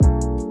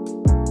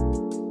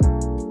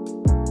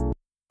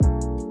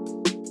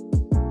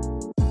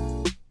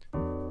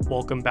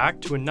Welcome back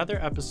to another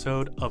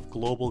episode of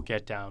Global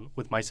Get Down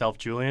with myself,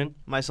 Julian.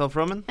 Myself,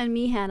 Roman. And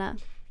me, Hannah.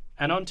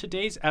 And on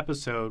today's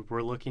episode,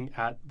 we're looking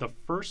at the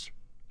first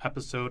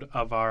episode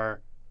of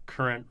our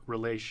current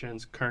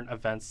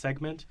events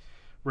segment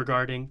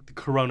regarding the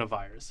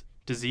coronavirus,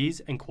 disease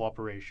and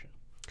cooperation.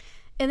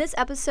 In this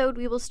episode,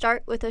 we will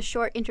start with a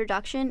short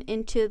introduction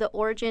into the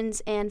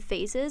origins and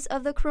phases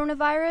of the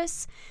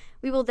coronavirus.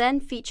 We will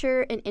then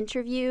feature an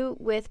interview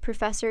with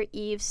Professor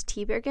Yves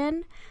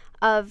Tiebergen.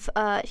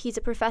 He's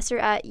a professor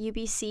at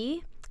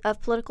UBC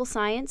of Political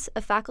Science,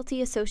 a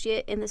faculty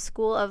associate in the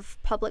School of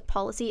Public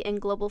Policy and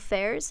Global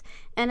Affairs,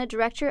 and a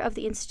director of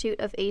the Institute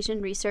of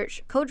Asian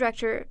Research,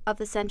 co-director of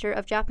the Center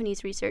of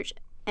Japanese Research,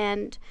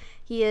 and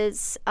he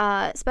is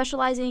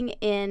specializing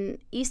in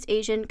East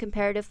Asian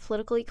comparative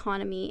political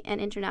economy and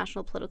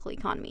international political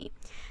economy.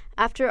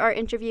 After our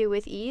interview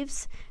with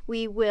Yves,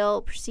 we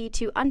will proceed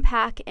to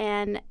unpack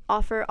and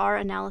offer our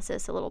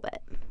analysis a little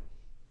bit.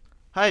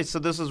 Hi, so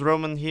this is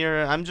Roman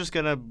here. I'm just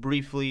going to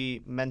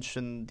briefly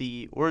mention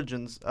the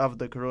origins of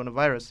the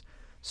coronavirus.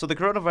 So the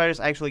coronavirus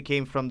actually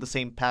came from the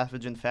same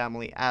pathogen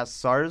family as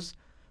SARS,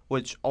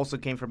 which also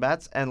came from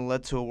bats and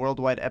led to a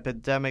worldwide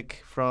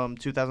epidemic from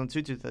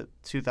 2002 to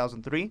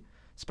 2003,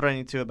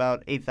 spreading to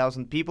about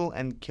 8,000 people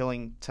and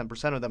killing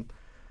 10% of them.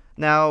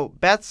 Now,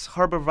 bats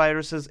harbor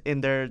viruses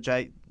in their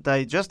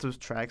digestive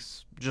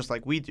tracts, just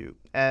like we do,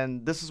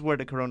 and this is where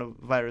the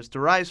coronavirus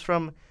derives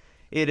from.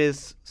 It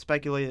is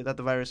speculated that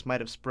the virus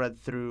might have spread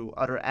through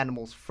other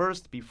animals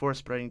first before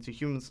spreading to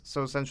humans,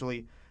 so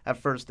essentially, at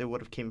first it would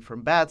have came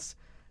from bats,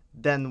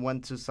 then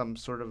went to some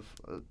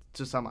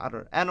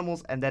other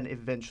animals, and then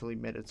eventually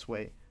made its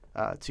way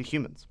to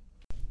humans.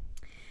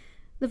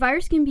 The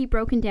virus can be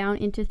broken down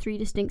into 3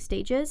 distinct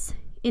stages.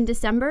 In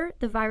December,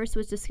 the virus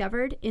was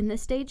discovered. In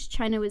this stage,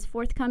 China was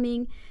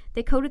forthcoming.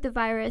 They coded the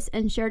virus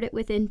and shared it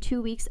within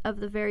 2 weeks of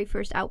the very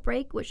first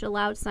outbreak, which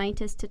allowed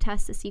scientists to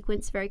test the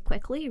sequence very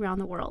quickly around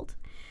the world.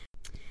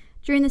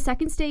 During the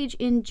second stage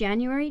in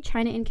January,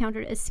 China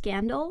encountered a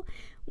scandal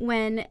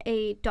when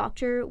a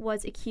doctor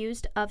was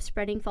accused of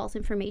spreading false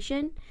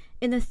information.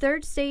 In the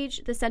third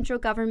stage, the central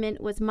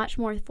government was much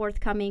more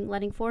forthcoming,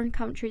 letting foreign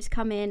countries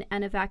come in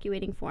and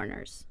evacuating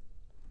foreigners.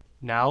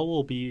 Now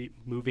we'll be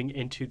moving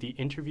into the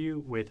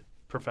interview with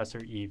Professor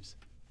Yves.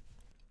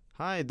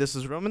 Hi, this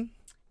is Roman.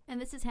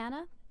 And this is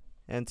Hannah.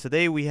 And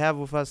today we have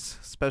with us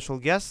special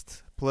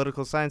guest,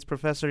 political science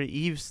professor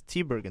Yves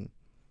Tiebergen.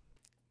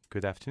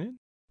 Good afternoon.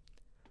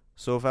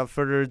 So without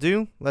further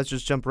ado, let's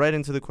just jump right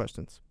into the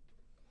questions.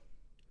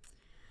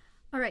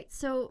 All right,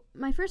 so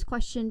my first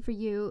question for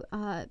you,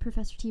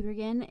 Professor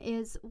Tiebergen,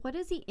 is what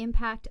is the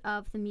impact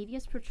of the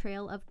media's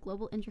portrayal of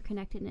global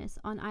interconnectedness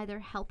on either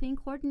helping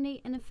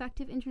coordinate an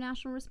effective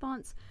international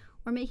response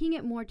or making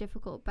it more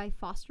difficult by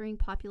fostering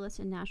populist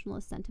and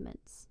nationalist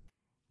sentiments?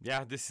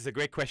 Yeah, this is a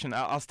great question.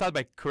 I'll start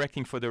by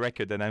correcting for the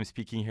record that I'm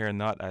speaking here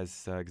not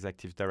as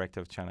Executive Director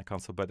of China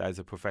Council, but as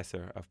a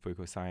professor of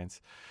political science,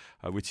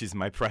 which is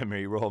my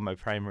primary role, my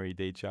primary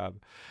day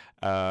job.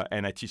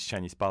 And I teach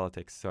Chinese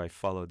politics, so I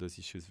follow those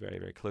issues very,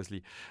 very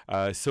closely.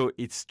 So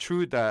it's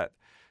true that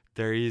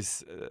there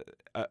is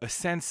a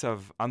sense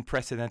of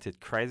unprecedented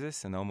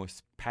crisis and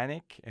almost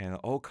panic and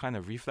all kind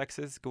of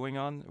reflexes going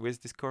on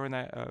with this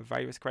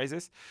coronavirus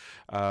crisis.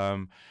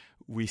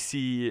 We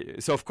see,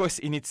 so of course,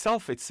 in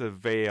itself, it's a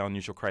very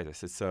unusual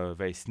crisis. It's a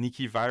very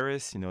sneaky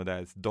virus,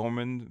 that's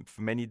dormant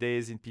for many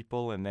days in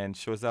people and then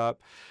shows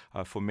up.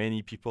 For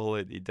many people,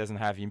 it doesn't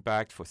have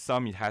impact. For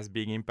some, it has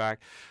big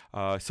impact.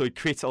 So it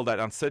creates all that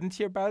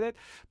uncertainty about it.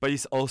 But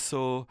it's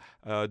also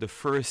the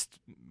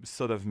first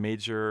sort of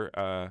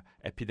major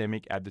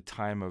epidemic at the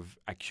time of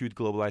acute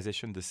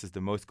globalization. This is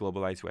the most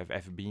globalized we have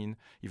ever been,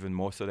 even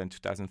more so than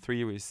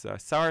 2003 with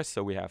SARS.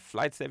 So we have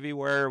flights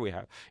everywhere. We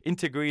have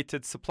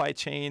integrated supply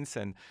chains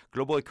and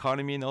global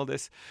economy and all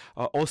this.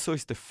 Also,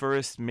 it's the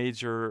first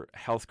major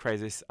health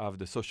crisis of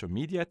the social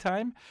media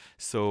time.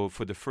 So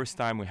for the first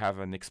time, we have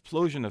an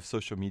explosion of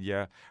social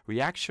media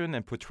reaction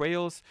and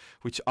portrayals,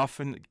 which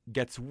often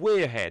gets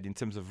way ahead in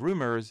terms of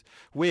rumors,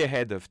 way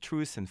ahead of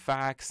truth and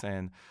facts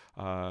and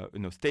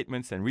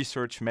statements and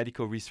research,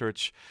 medical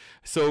research.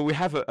 So we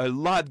have a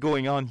lot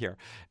going on here.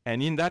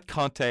 And in that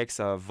context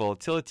of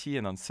volatility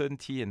and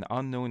uncertainty and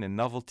unknown and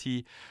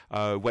novelty,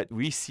 what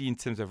we see in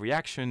terms of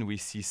reaction, we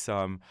see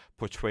some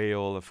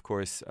portrayal, of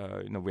course,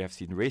 we have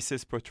seen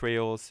racist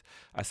portrayals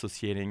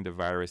associating the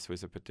virus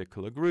with a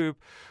particular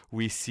group.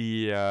 We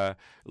see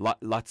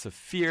lots of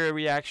fear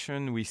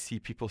reaction. We see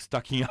people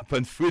stocking up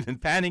on food and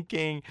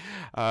panicking.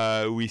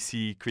 We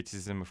see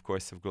criticism, of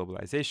course, of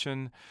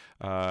globalization.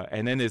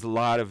 And then there's a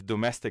lot of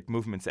domestic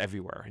movements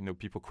everywhere.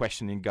 People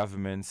questioning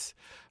governments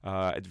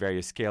at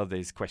various scales.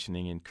 There's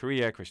questioning in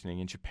Korea, questioning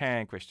in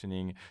Japan,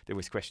 there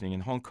was questioning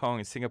in Hong Kong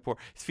and Singapore.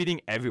 It's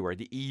feeding everywhere.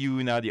 The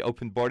EU now, the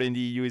open border in the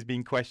EU is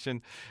being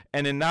questioned.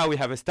 And then now we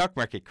have a stock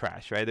market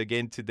crash, right?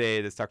 Again,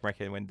 today, the stock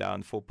market went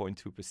down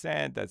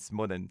 4.2%. That's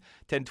more than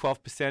 10,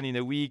 12% in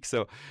a week.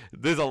 So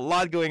there's a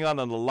lot going on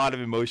and a lot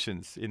of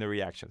emotions in the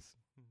reactions.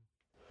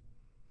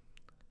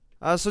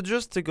 So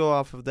just to go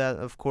off of that,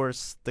 of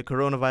course, the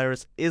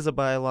coronavirus is a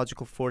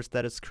biological force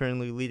that is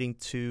currently leading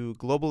to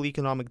global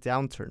economic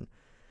downturn.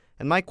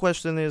 And my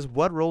question is,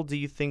 what role do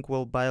you think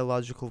will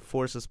biological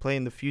forces play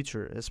in the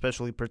future,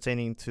 especially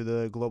pertaining to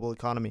the global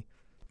economy?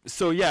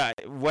 So yeah,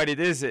 what it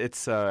is,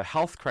 it's a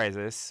health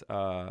crisis,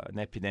 an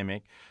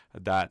epidemic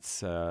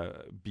that's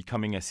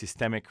becoming a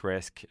systemic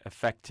risk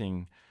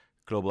affecting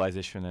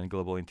globalization and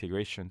global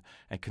integration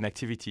and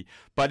connectivity.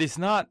 But it's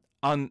not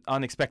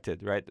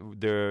unexpected, right?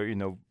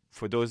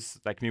 For those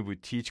like me who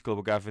teach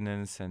global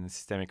governance and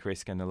systemic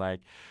risk and the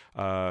like,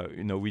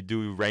 we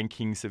do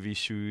rankings of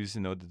issues.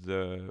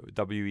 The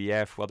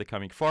WEF, World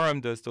Economic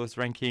Forum, does those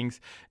rankings,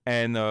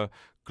 and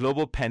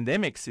global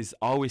pandemics is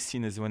always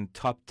seen as one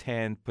top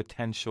 10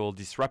 potential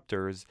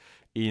disruptors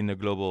in a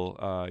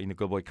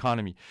global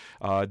economy.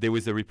 There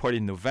was a report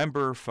in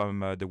November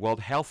from the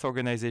World Health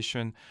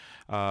Organization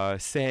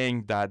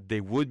saying that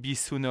there would be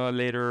sooner or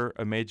later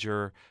a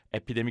major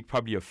epidemic,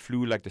 probably a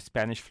flu like the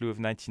Spanish flu of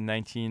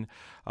 1919,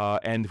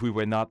 and we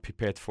were not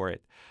prepared for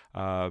it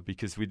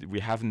because we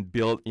haven't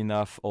built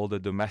enough all the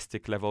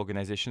domestic level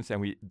organizations,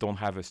 and we don't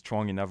have a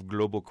strong enough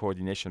global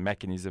coordination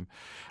mechanism.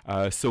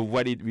 So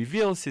what it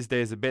reveals is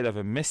there's a bit of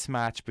a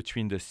mismatch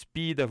between the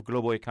speed of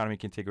global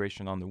economic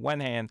integration on the one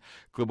hand,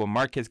 global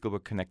markets, global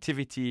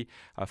connectivity,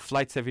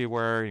 flights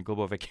everywhere,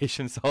 global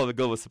vacations, all the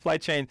global supply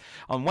chain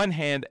on one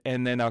hand,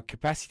 and then our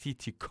capacity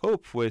to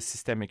cope with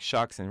systemic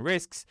shocks and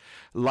risks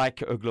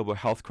like a global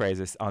health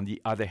crisis on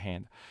the other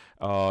hand.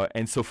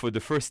 And so for the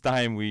first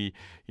time, we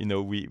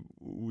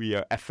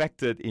are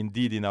affected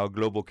indeed in our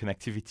global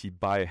connectivity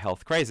by a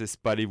health crisis,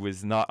 but it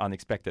was not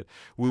unexpected.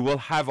 We will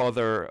have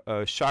other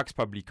shocks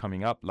probably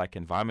coming up, like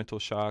environmental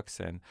shocks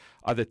and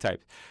other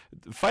types.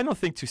 The final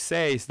thing to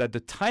say is that the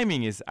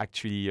timing is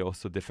actually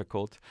also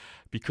difficult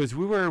because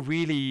we were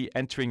really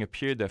entering a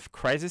period of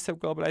crisis of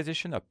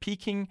globalization, of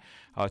peaking.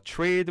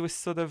 Trade was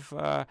sort of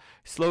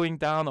slowing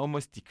down,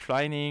 almost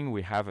declining.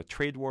 We have a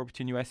trade war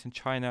between US and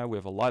China. We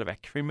have a lot of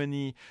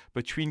acrimony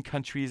between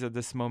countries at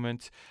this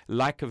moment,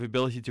 lack of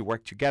ability to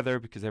work together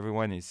because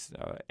everyone is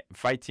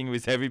fighting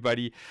with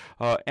everybody.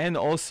 And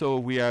also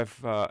we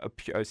have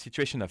a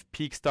situation of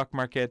peak stock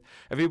market.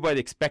 Everybody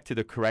expected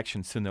a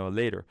correction sooner or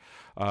later.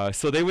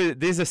 So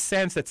there's a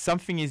sense that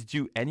something is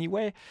due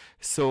anyway.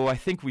 So I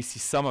think we see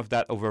some of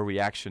that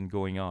overreaction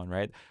going on,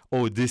 right?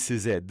 Oh, this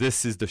is it.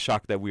 This is the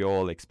shock that we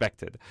all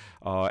expected.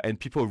 And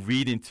people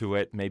read into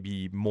it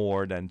maybe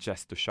more than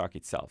just the shock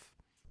itself.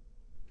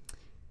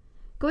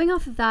 Going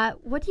off of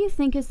that, what do you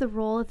think is the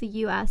role of the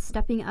U.S.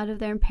 stepping out of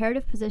their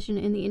imperative position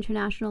in the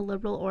international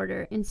liberal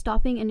order in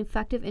stopping an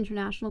effective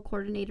international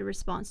coordinated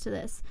response to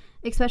this,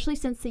 especially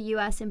since the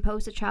U.S.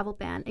 imposed a travel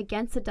ban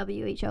against the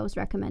WHO's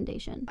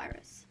recommendation?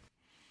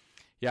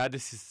 Yeah,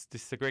 this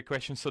is a great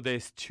question. So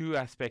there's two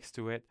aspects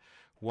to it.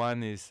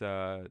 One is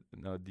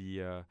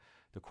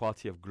the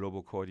quality of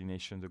global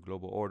coordination, the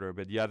global order,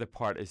 but the other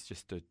part is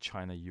just the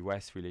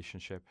China-U.S.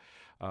 relationship.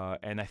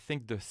 And I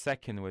think the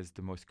second was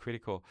the most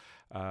critical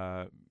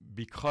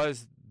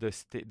because the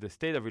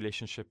state of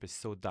relationship is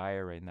so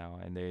dire right now,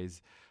 and there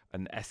is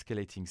an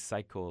escalating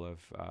cycle of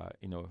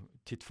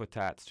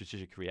tit-for-tat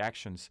strategic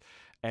reactions,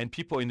 and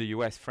people in the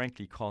U.S.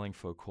 frankly calling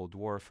for a Cold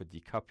War, for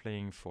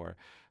decoupling, for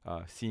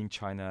seeing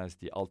China as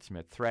the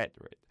ultimate threat,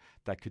 right,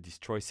 that could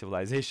destroy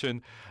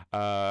civilization,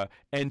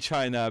 and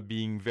China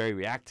being very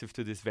reactive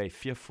to this, very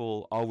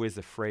fearful, always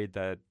afraid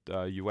that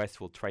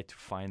U.S. will try to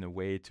find a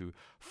way to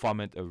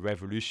foment a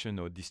revolution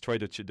or destroy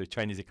the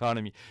Chinese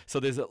economy. So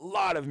there's a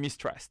lot of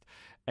mistrust.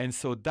 And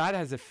so that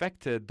has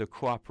affected the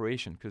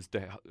cooperation because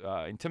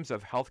in terms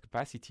of health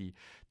capacity,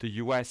 the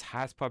U.S.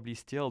 has probably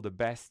still the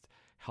best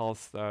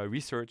health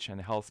research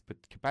and health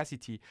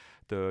capacity.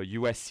 The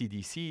U.S.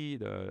 CDC,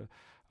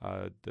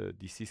 the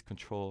Disease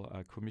Control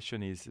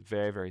Commission, is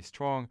very, very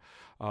strong.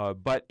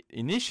 But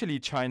initially,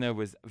 China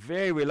was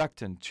very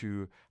reluctant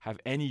to have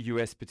any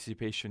U.S.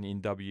 participation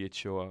in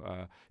WHO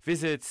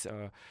visits,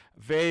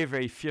 very,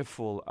 very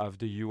fearful of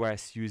the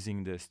U.S.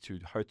 using this to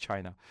hurt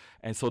China.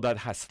 And so that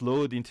has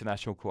slowed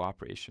international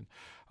cooperation.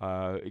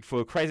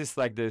 For a crisis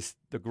like this,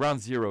 the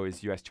ground zero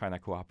is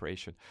U.S.-China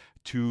cooperation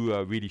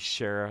to really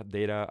share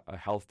data,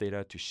 health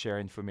data, to share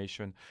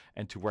information,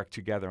 and to work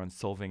together on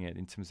solving it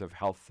in terms of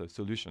health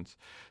solutions.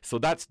 So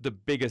that's the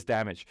biggest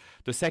damage.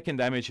 The second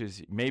damage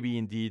is maybe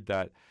indeed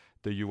that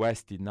the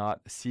U.S. did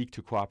not seek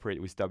to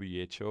cooperate with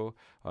WHO,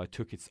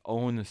 took its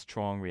own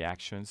strong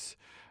reactions,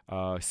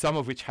 some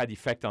of which had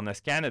effect on us,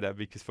 Canada,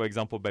 because, for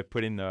example, by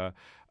putting a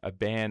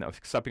ban of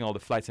stopping all the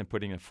flights and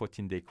putting a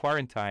 14-day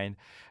quarantine,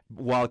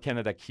 while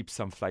Canada keeps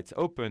some flights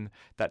open,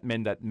 that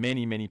meant that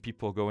many, many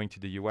people going to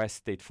the U.S.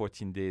 stayed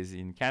 14 days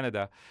in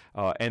Canada,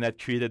 and that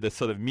created a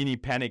sort of mini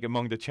panic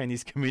among the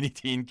Chinese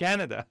community in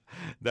Canada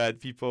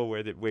that people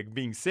were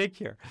being sick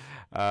here.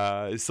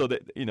 So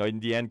that, in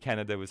the end,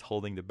 Canada was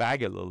holding the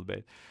bag a little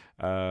bit.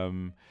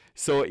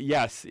 So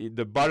yes,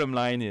 the bottom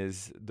line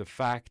is the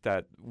fact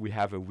that we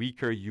have a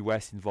weaker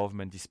U.S.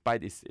 involvement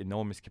despite its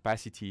enormous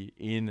capacity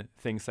in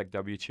things like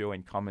WHO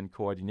and common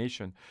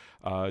coordination.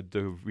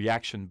 The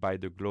reaction by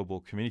the global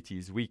community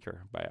is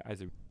weaker.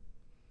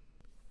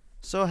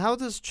 So how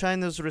does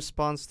China's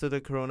response to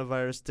the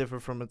coronavirus differ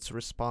from its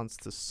response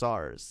to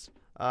SARS?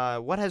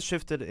 What has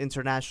shifted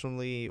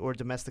internationally or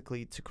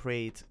domestically to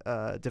create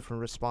a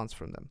different response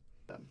from them?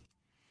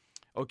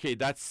 Okay,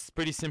 that's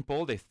pretty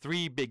simple. There are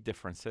three big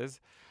differences.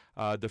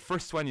 The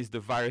first one is the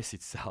virus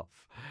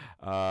itself.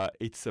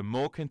 It's a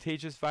more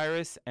contagious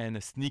virus and a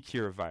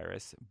sneakier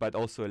virus, but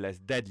also a less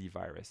deadly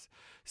virus.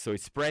 So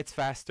it spreads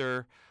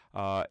faster.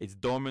 It's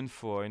dormant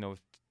for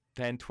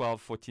 10,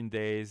 12, 14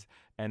 days,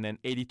 and then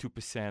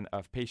 82%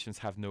 of patients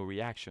have no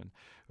reaction.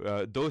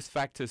 Those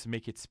factors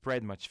make it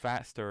spread much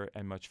faster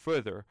and much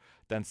further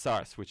than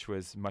SARS, which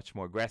was much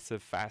more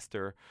aggressive,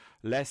 faster,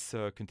 less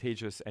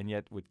contagious, and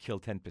yet would kill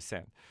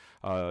 10%.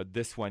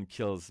 This one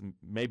kills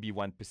maybe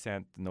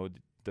 1%.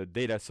 The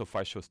data so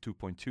far shows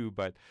 2.2,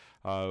 but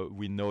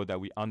we know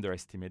that we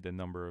underestimate the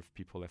number of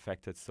people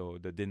affected, so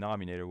the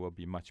denominator will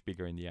be much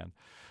bigger in the end.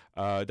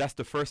 That's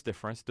the first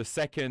difference. The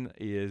second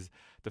is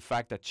the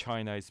fact that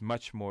China is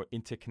much more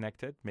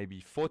interconnected, maybe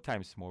 4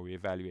 times more. We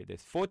evaluate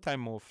this, 4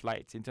 times more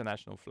flights,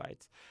 international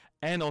flights,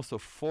 and also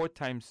 4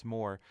 times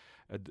more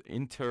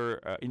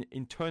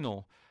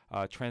internal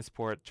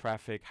transport,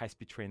 traffic,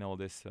 high-speed train, all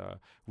this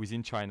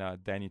within China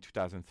than in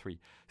 2003.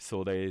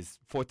 So there is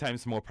 4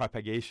 times more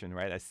propagation,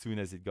 right, as soon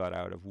as it got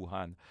out of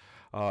Wuhan.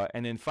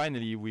 And then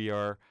finally, we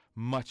are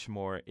much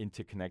more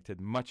interconnected,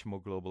 much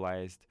more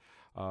globalized,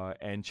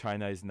 and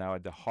China is now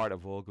at the heart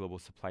of all global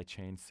supply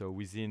chains. So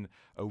within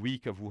a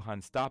week of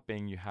Wuhan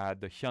stopping, you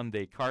had the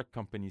Hyundai car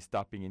company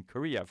stopping in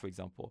Korea, for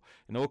example,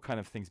 and all kind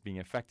of things being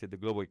affected. The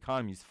global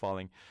economy is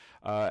falling.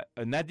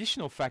 An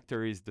additional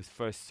factor is the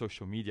first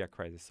social media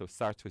crisis. So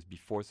SARS was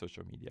before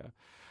social media.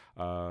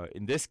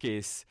 In this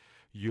case,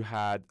 you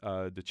had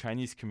the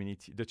Chinese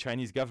community, the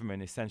Chinese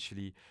government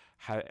essentially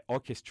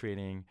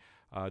orchestrating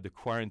the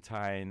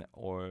quarantine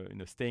or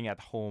staying at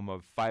home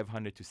of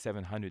 500 to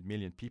 700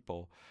 million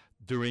people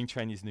during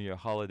Chinese New Year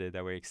holiday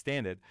that were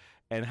extended,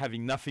 and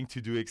having nothing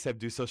to do except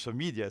do social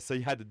media. So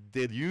you had a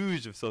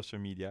deluge of social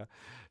media,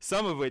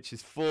 some of which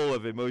is full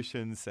of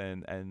emotions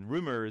and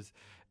rumors.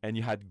 And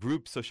you had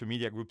social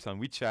media groups on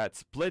WeChat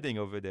splitting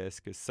over this,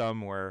 because some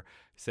were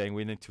saying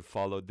we need to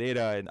follow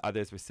data, and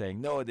others were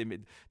saying, no,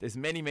 there's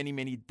many, many,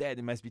 many dead.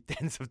 There must be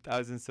tens of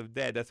thousands of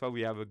dead. That's why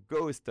we have a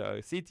ghost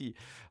city.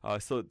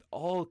 So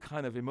all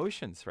kind of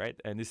emotions, right?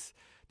 And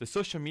the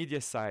social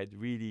media side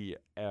really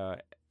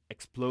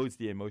explodes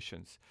the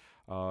emotions.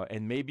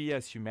 And maybe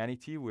as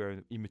humanity,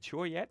 we're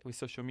immature yet with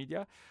social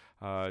media.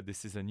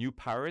 This is a new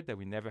power that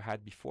we never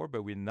had before,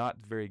 but we're not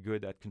very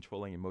good at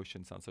controlling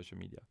emotions on social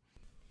media.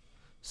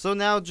 So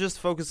now, just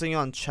focusing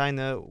on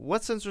China,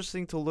 what's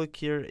interesting to look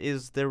here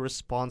is their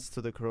response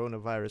to the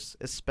coronavirus,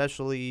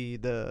 especially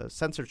the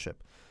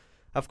censorship.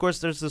 Of course,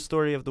 there's the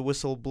story of the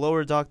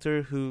whistleblower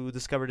doctor who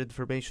discovered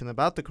information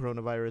about the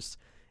coronavirus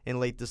in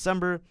late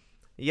December,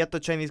 yet the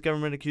Chinese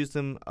government accused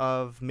him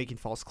of making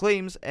false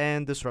claims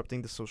and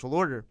disrupting the social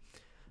order.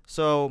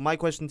 So my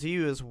question to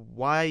you is,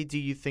 why do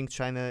you think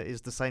China is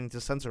deciding to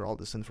censor all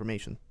this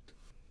information?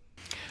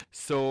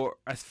 So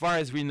as far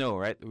as we know,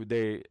 right,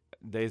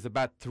 there's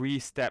about 3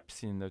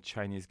 steps in the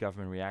Chinese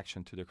government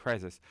reaction to the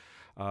crisis.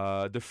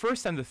 The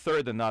first and the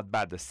third are not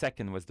bad. The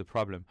second was the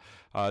problem.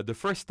 The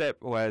first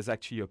step was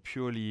actually a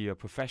purely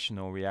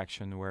professional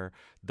reaction, where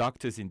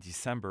doctors in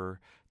December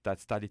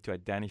that started to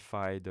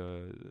identify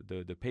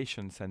the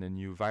patients and the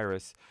new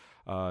virus,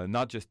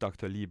 not just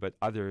Dr. Li, but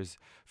others,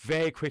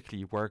 very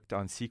quickly worked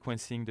on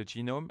sequencing the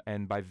genome.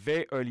 And by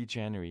very early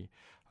January,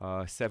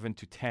 7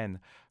 to 10,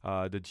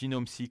 the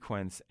genome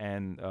sequence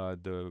and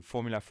the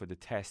formula for the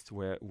test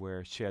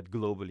were shared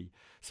globally.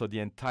 So the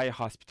entire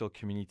hospital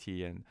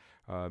community and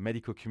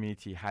medical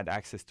community had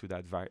access to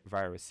that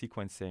virus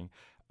sequencing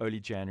early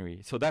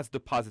January. So that's the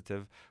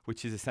positive,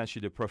 which is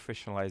essentially the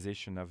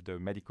professionalization of the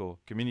medical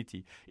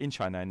community in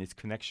China and its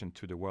connection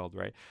to the world,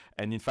 right?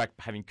 And in fact,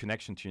 having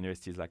connection to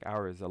universities like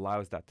ours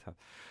allows that.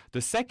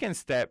 The second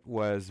step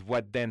was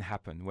what then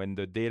happened when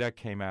the data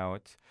came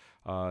out.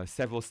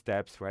 Several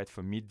steps, right,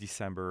 from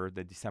mid-December,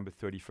 the December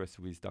 31st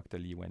with Dr.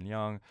 Li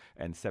Wenliang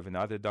and 7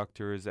 other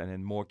doctors, and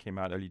then more came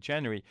out early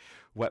January.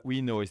 What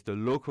we know is the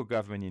local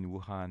government in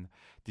Wuhan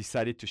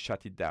decided to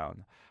shut it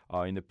down.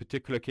 In the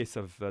particular case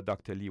of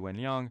Dr. Li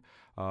Wenliang,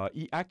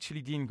 he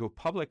actually didn't go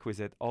public with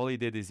it. All he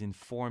did is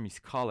inform his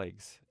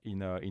colleagues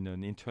in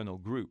an internal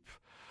group.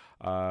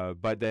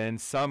 But then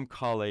some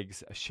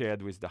colleagues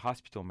shared with the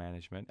hospital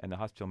management, and the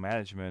hospital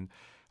management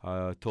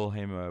told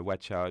him,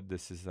 watch out,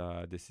 this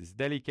is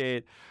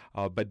delicate.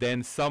 But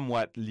then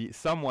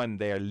someone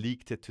there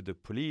leaked it to the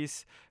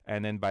police,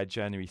 and then by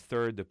January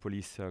 3rd, the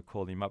police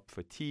called him up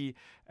for tea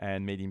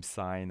and made him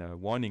sign a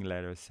warning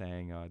letter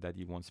saying that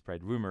he won't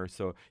spread rumors.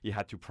 So he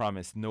had to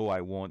promise, no,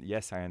 I won't.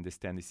 Yes, I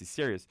understand this is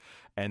serious.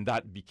 And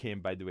that became,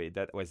 by the way,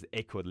 that was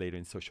echoed later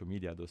in social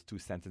media, those 2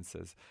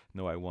 sentences,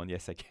 no, I won't.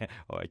 Yes, I can.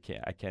 Oh, I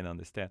can't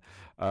understand.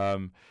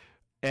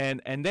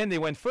 And then they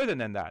went further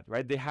than that,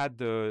 right? They had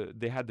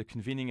the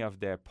convening of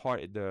their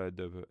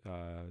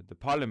the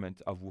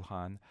parliament of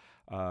Wuhan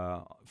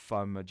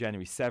from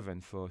January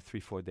 7 for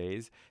 3-4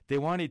 days. They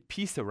wanted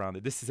peace around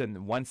it. This is a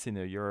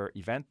once-in-a-year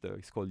event.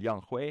 It's called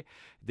Yanghui.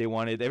 They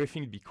wanted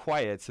everything to be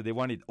quiet, so they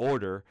wanted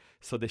order.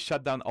 So they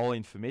shut down all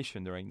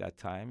information during that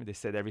time. They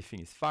said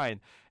everything is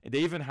fine. And they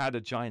even had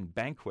a giant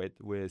banquet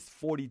with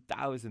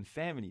 40,000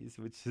 families,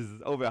 which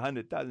is over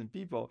 100,000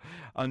 people,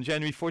 on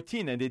January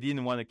 14, and they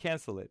didn't want to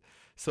cancel it.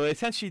 So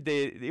essentially,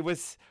 it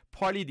was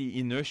partly the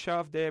inertia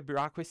of their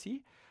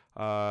bureaucracy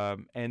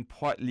and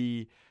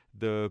partly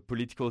the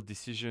political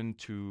decision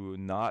to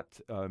not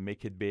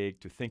make it big,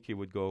 to think it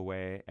would go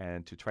away,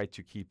 and to try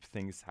to keep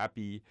things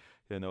happy,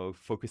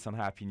 focus on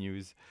happy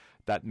news,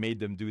 that made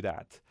them do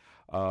that.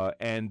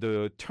 And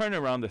the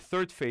turnaround, the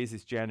third phase,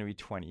 is January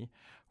 20,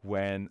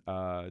 when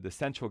the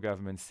central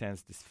government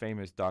sends this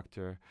famous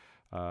doctor,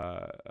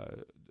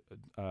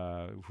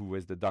 who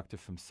was the doctor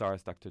from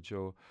SARS, Dr.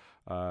 Zhou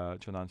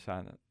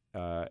Nanshan,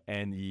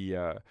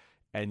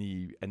 and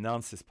he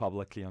announces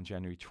publicly on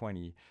January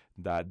 20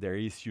 that there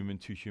is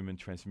human-to-human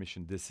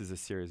transmission. This is a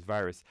serious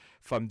virus.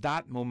 From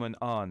that moment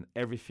on,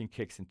 everything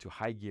kicks into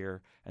high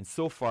gear, and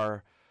so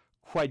far,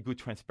 quite good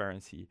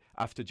transparency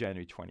after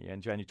January 20.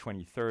 And January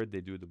 23rd,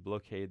 they do the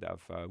blockade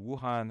of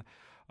Wuhan,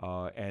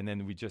 and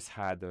then we just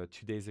had 2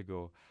 days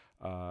ago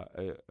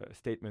a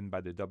statement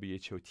by the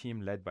WHO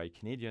team led by a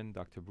Canadian,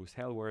 Dr. Bruce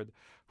Hailward,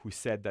 who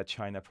said that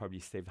China probably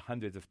saved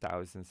hundreds of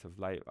thousands of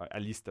lives,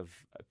 at least of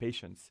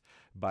patients,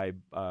 by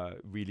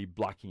really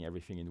blocking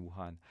everything in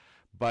Wuhan.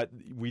 But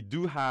we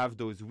do have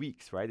those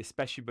weeks, right,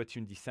 especially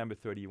between December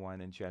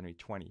 31 and January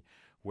 20,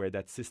 where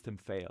that system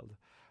failed,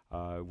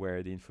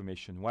 where the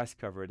information was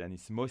covered, and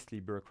it's mostly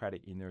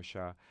bureaucratic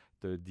inertia,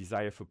 the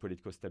desire for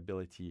political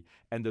stability,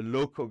 and the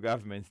local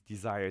government's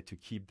desire to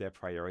keep their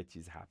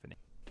priorities happening.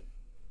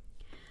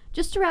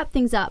 Just to wrap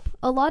things up,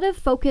 a lot of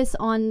focus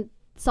on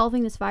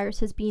solving this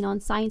virus has been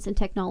on science and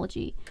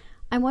technology.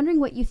 I'm wondering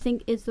what you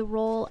think is the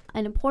role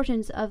and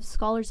importance of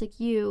scholars like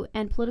you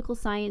and political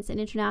science and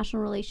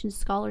international relations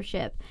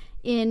scholarship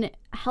in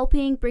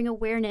helping bring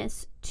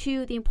awareness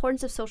to the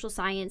importance of social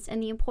science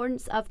and the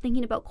importance of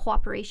thinking about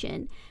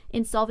cooperation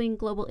in solving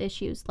global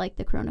issues like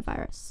the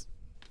coronavirus.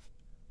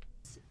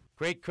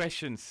 Great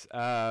questions.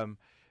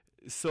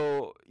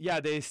 So,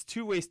 there's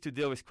two ways to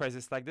deal with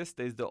crisis like this.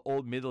 There's the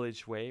old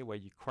Middle-Age way, where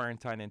you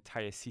quarantine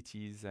entire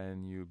cities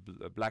and you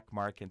black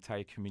mark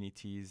entire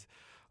communities,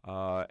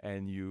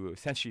 and you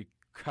essentially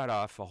cut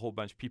off a whole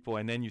bunch of people,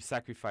 and then you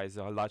sacrifice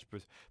a large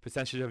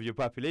percentage of your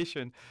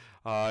population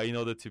in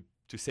order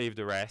to save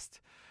the rest.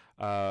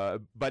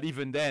 But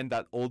even then,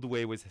 that old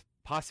way was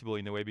possible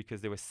in a way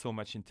because there was so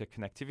much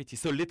interconnectivity,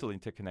 so little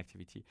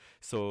interconnectivity.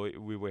 So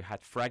we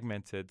had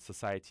fragmented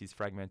societies,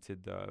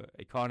 fragmented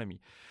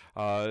economy.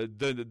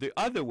 The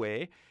other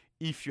way,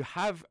 if you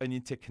have an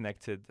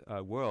interconnected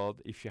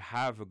world, if you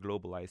have a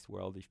globalized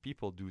world, if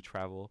people do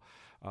travel,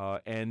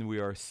 and we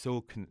are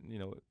so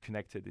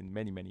connected in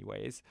many, many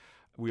ways,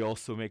 we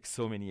also make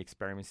so many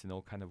experiments in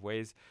all kinds of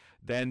ways,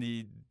 then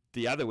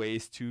the other way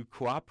is to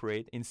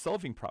cooperate in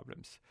solving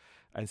problems.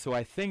 And so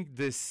I think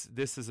this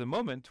is a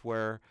moment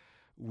where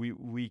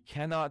we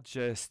cannot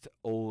just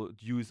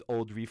use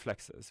old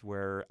reflexes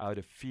where out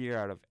of fear,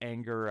 out of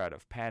anger, out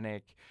of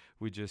panic,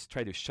 we just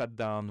try to shut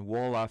down,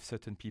 wall off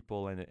certain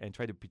people and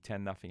try to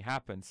pretend nothing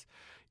happens.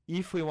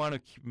 If we want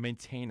to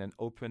maintain an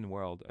open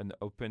world, an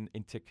open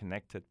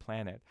interconnected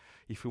planet,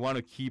 if we want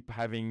to keep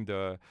having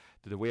the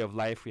way of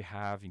life we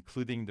have,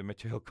 including the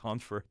material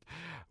comfort,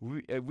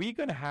 we're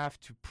going to have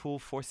to pull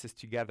forces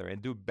together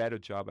and do a better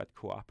job at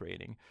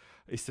cooperating.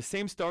 It's the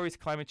same story as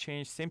climate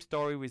change, same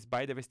story with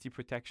biodiversity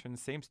protection,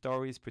 same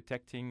story as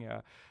protecting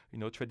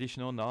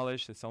traditional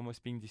knowledge that's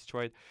almost being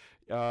destroyed.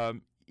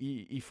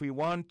 If we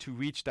want to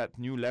reach that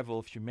new level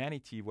of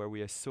humanity where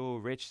we are so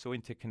rich, so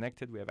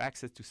interconnected, we have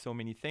access to so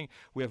many things,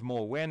 we have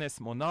more awareness,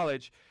 more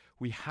knowledge,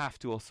 we have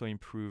to also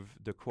improve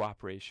the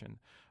cooperation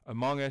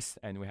among us,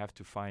 and we have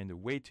to find a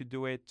way to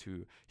do it,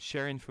 to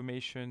share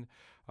information,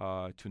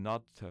 to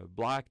not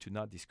block, to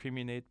not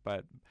discriminate,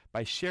 but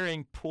by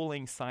sharing,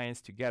 pulling science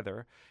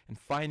together and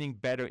finding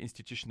better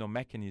institutional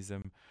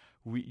mechanism,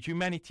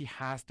 humanity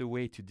has the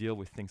way to deal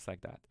with things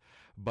like that.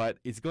 But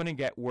it's going to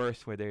get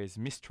worse where there is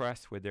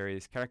mistrust, where there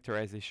is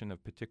characterization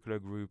of particular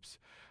groups,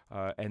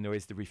 and there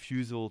is the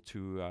refusal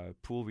to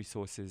pool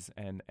resources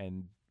and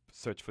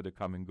search for the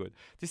common good.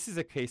 This is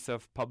a case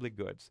of public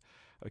goods.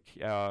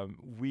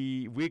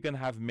 We're going to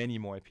have many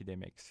more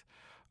epidemics.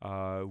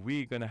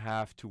 We're going to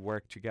have to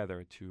work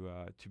together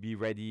to be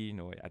ready,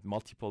 at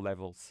multiple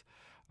levels,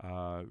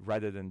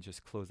 rather than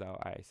just close our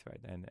eyes,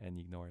 right, and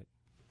ignore it.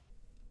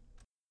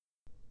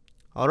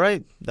 All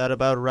right, that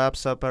about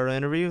wraps up our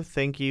interview.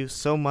 Thank you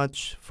so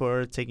much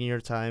for taking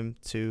your time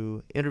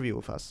to interview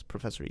with us,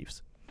 Professor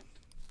Eves.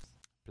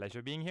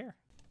 Pleasure being here.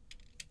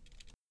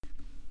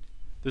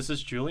 This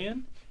is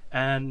Julian,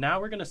 and now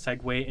we're going to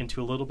segue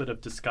into a little bit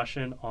of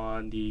discussion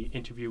on the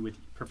interview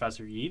with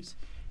Professor Eves.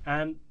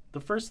 And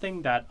the first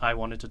thing that I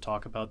wanted to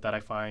talk about that I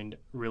find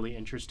really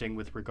interesting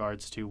with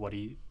regards to what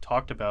he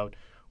talked about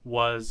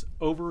was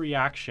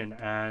overreaction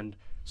and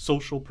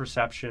social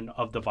perception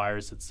of the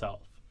virus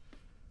itself.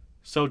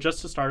 So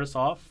just to start us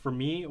off, for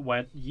me,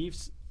 what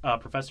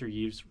Professor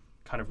Yves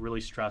kind of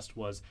really stressed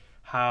was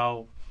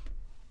how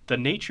the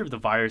nature of the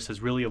virus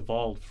has really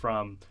evolved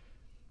from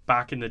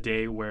back in the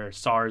day where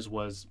SARS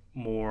was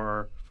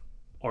more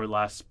or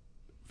less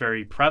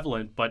very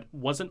prevalent, but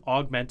wasn't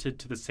augmented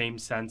to the same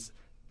sense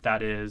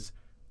that is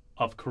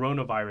of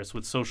coronavirus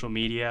with social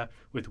media,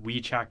 with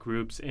WeChat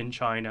groups in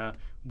China,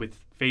 with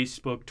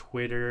Facebook,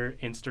 Twitter,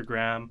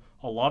 Instagram,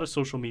 a lot of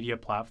social media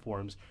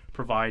platforms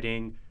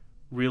providing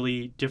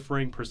really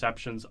differing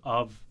perceptions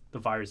of the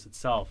virus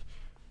itself.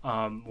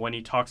 When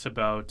he talks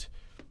about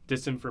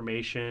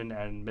disinformation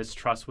and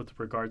mistrust with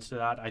regards to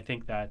that, I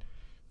think that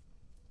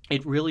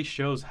it really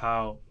shows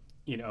how,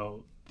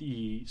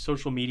 the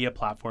social media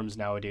platforms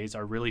nowadays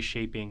are really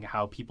shaping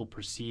how people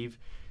perceive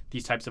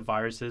these types of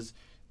viruses,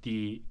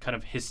 the kind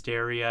of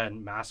hysteria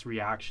and mass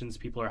reactions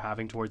people are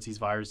having towards these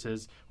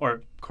viruses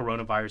or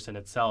coronavirus in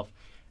itself.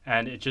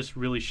 And it just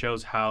really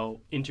shows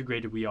how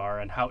integrated we are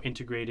and how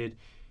integrated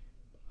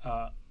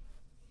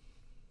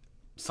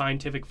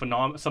scientific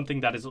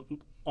something that is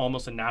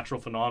almost a natural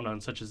phenomenon,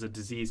 such as a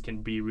disease,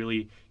 can be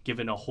really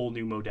given a whole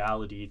new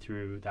modality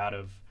through that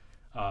of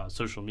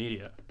social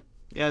media.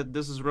 Yeah,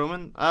 this is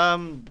Roman.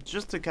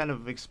 Just to kind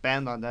of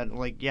expand on that,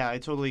 I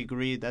totally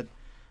agree that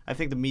I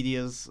think the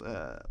media's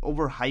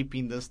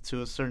overhyping this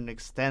to a certain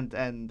extent,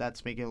 and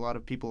that's making a lot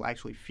of people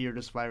actually fear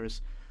this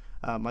virus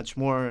much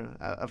more.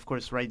 Of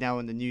course, right now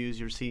in the news,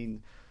 you're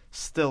seeing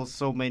still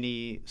so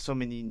many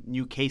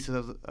new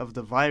cases of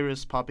the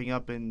virus popping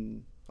up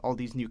in all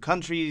these new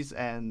countries,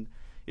 and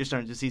you're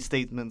starting to see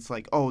statements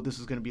like, "Oh, this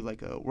is going to be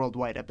like a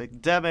worldwide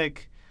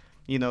epidemic."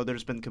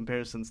 There's been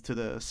comparisons to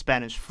the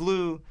Spanish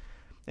flu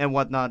and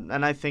whatnot,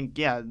 and I think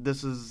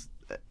this is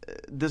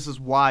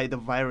why the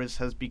virus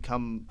has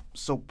become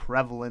so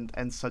prevalent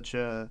and such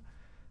a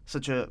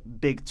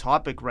big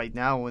topic right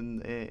now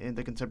in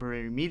the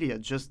contemporary media,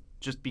 just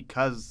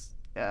because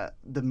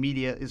the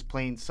media is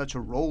playing such a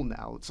role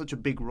now. It's such a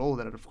big role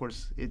that of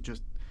course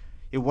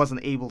it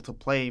wasn't able to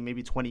play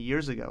maybe 20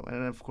 years ago,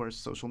 and of course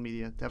social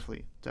media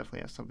definitely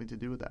has something to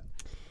do with that.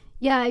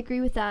 Yeah, I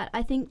agree with that.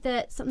 I think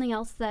that something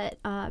else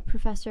that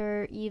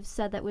Professor Yves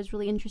said that was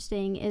really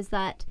interesting is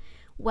that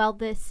while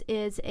this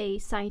is a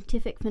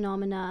scientific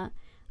phenomena,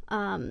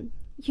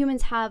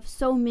 humans have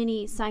so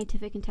many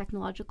scientific and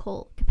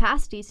technological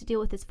capacities to deal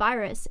with this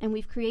virus, and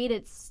we've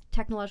created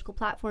technological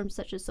platforms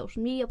such as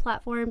social media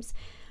platforms,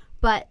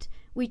 but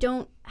we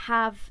don't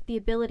have the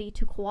ability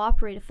to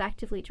cooperate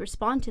effectively to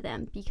respond to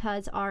them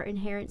because our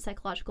inherent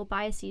psychological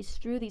biases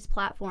through these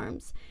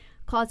platforms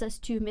cause us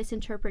to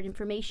misinterpret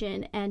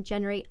information and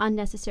generate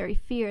unnecessary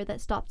fear that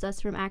stops us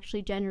from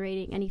actually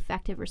generating an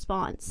effective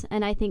response.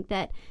 And I think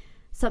that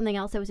something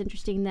else that was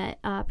interesting that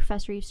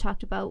Professor Yves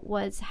talked about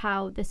was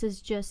how this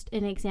is just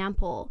an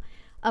example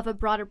of a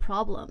broader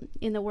problem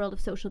in the world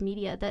of social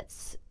media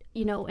that's,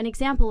 an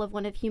example of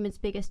one of humans'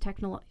 biggest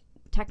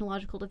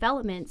technological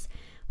developments,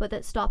 but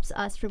that stops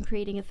us from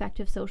creating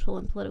effective social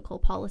and political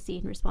policy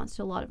in response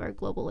to a lot of our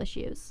global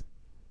issues.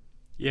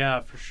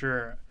 Yeah, for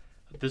sure.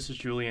 This is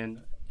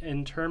Julian.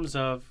 In terms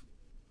of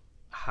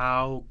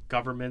how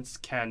governments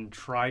can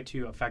try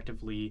to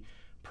effectively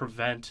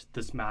prevent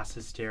this mass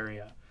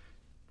hysteria,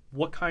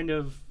 what kind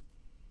of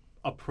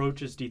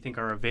approaches do you think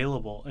are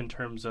available in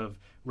terms of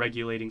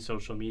regulating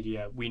social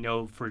media? We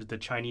know for the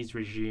Chinese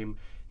regime,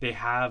 they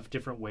have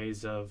different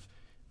ways of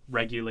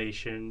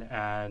regulation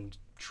and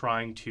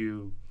trying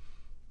to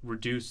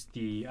reduce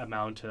the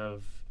amount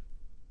of,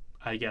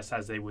 I guess,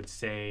 as they would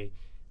say,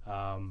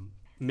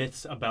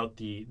 myths about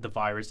the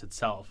virus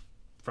itself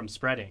from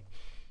spreading.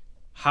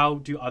 How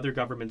do other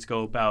governments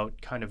go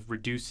about kind of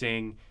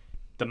reducing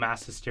the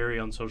mass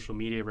hysteria on social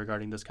media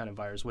regarding this kind of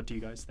virus? What do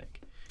you guys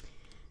think?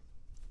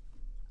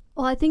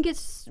 Well, I think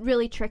it's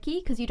really tricky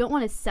because you don't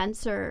want to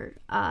censor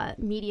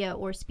media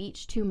or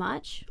speech too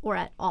much or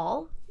at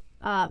all.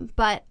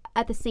 But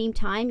at the same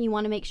time, you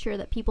want to make sure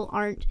that people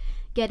aren't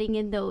getting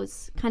in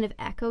those kind of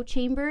echo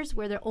chambers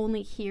where they're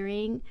only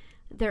hearing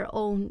their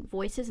own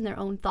voices and their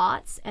own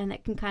thoughts, and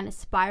it can kind of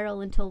spiral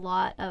into a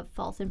lot of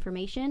false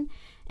information.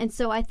 And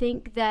so I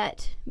think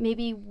that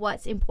maybe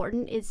what's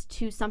important is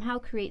to somehow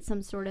create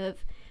some sort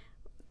of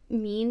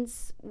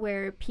means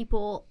where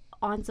people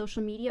on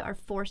social media are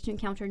forced to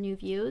encounter new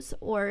views,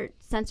 or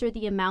censor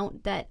the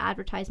amount that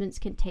advertisements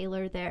can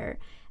tailor their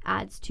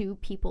ads to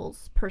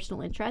people's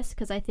personal interests,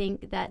 because I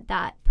think that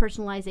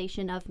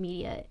personalization of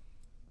media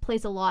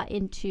plays a lot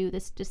into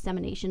this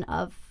dissemination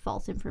of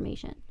false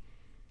information.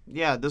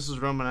 Yeah, this is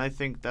Roman. I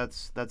think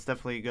that's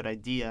definitely a good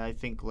idea. I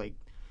think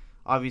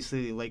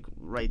obviously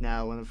right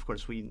now, and of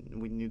course we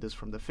knew this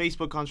from the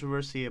Facebook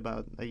controversy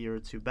about a year or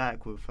two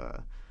back with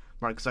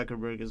Mark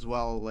Zuckerberg as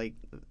well.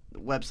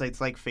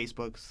 Websites like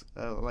Facebook,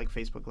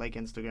 like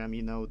Instagram,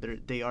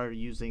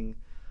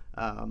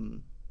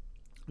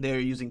 they are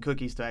using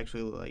cookies to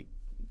actually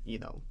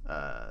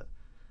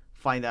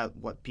find out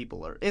what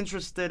people are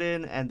interested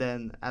in, and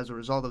then as a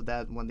result of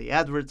that, when they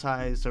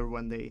advertise or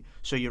when they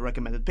show you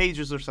recommended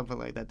pages or something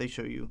like that, they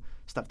show you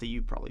stuff that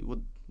you probably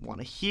would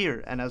want to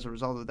hear. And as a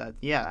result of that,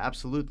 yeah,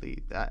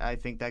 absolutely, I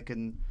think that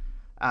can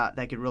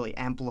that could really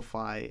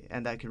amplify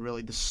and that could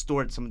really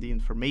distort some of the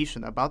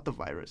information about the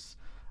virus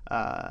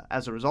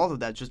as a result of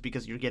that, just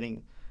because you're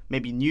getting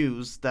maybe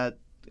news that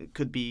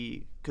could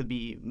be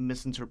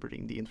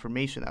misinterpreting the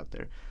information out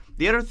there.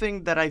 The other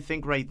thing that I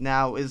think right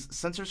now is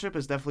censorship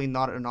is definitely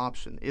not an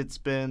option. It's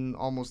been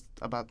almost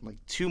about like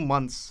 2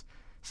 months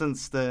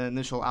since the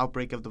initial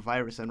outbreak of the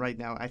virus, and right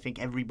now I think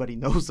everybody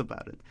knows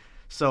about it.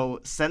 So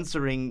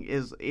censoring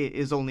is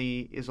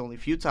only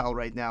futile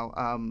right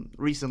now.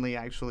 Recently,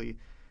 actually,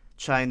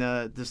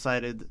 China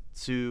decided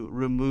to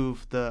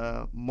remove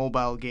the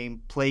mobile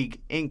game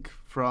Plague Inc.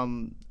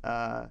 from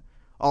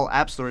all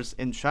app stores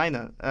in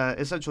China.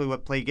 Essentially,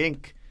 what Plague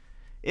Inc.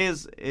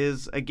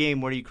 is a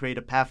game where you create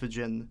a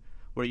pathogen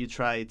where you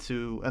try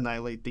to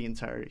annihilate the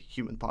entire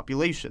human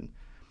population.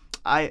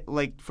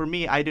 For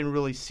me, I didn't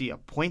really see a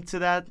point to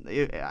that.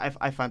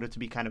 I found it to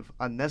be kind of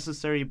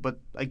unnecessary. But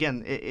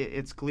again,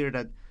 it's clear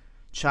that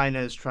China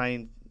is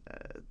trying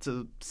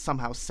to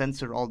somehow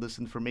censor all this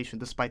information,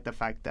 despite the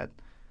fact that,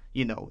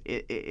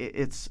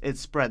 it's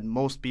spread.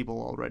 Most people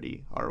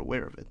already are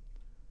aware of it.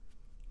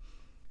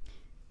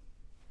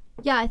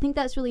 Yeah, I think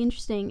that's really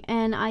interesting.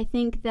 And I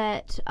think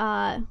that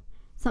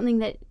something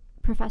that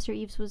Professor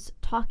Eves was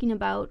talking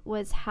about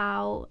was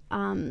how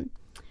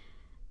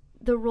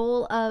the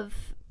role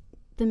of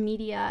the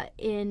media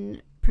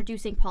in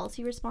producing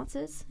policy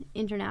responses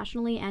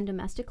internationally and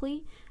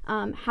domestically.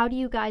 How do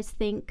you guys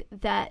think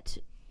that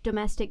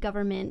domestic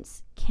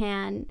governments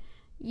can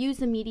use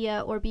the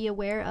media or be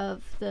aware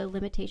of the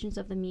limitations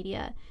of the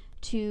media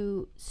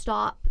to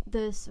stop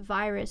this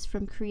virus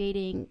from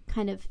creating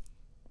kind of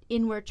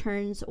inward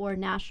turns or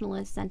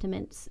nationalist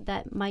sentiments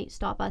that might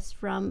stop us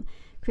from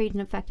creating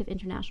an effective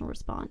international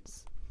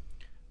response?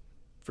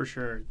 For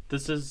sure.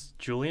 This is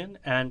Julian,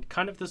 and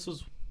kind of this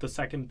was the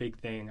second big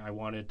thing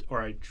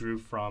I drew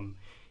from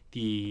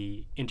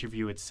the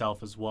interview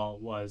itself as well,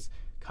 was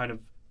kind of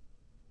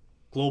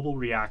global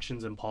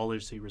reactions and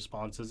policy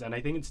responses. And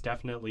I think it's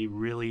definitely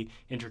really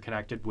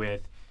interconnected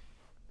with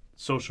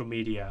social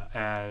media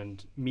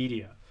and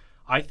media.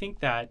 I think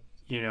that,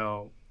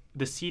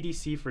 the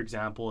CDC, for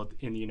example,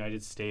 in the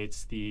United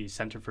States, the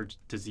Center for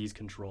Disease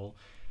Control,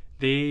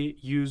 they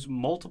use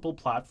multiple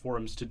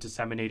platforms to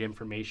disseminate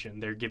information.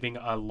 They're giving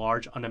a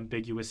large,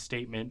 unambiguous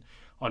statement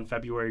on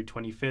February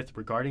 25th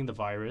regarding the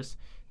virus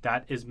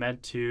that is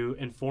meant to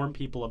inform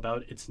people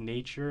about its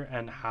nature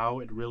and how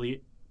it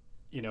really,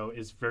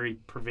 is very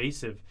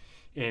pervasive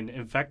in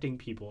infecting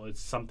people. It's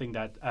something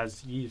that,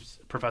 as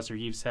Professor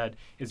Yves said,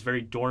 is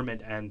very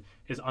dormant and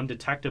is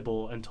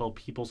undetectable until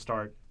people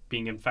start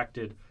being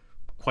infected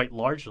quite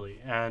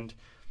largely. And,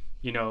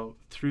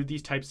 through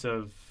these types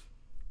of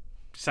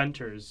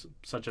centers,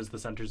 such as the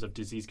Centers of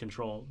Disease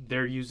Control,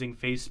 they're using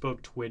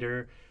Facebook,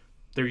 Twitter,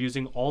 they're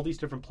using all these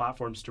different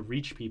platforms to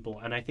reach people.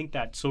 And I think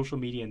that social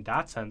media in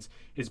that sense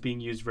is being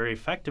used very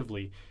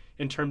effectively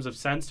in terms of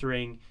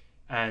censoring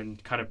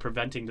and kind of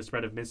preventing the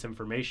spread of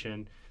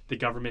misinformation. The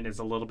government is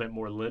a little bit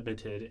more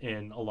limited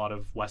in a lot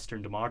of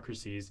Western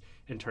democracies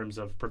in terms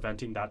of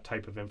preventing that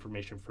type of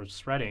information from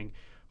spreading,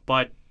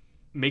 but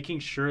making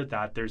sure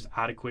that there's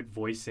adequate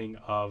voicing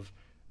of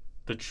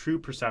the true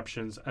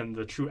perceptions and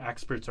the true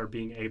experts are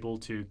being able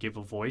to give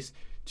a voice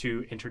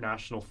to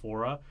international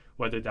fora,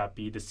 whether that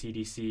be the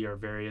CDC or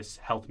various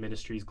health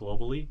ministries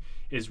globally,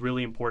 is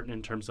really important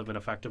in terms of an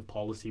effective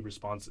policy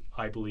response,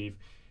 I believe,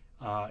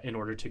 in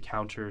order to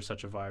counter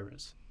such a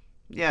virus.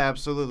 Yeah,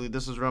 absolutely.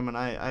 This is Roman.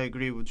 I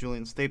agree with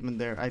Julian's statement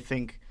there. I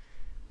think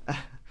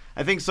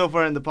so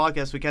far in the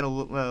podcast we kind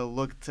of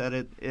looked at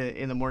it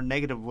in a more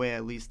negative way,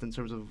 at least in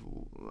terms of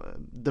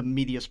the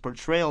media's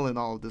portrayal in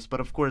all of this. But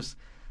of course,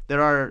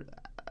 there are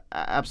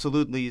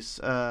absolutely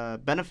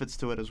benefits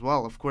to it as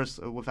well. Of course,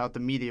 without the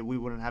media, we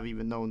wouldn't have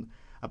even known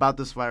about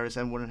this virus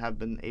and wouldn't have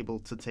been able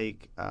to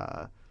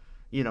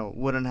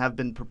wouldn't have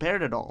been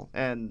prepared at all.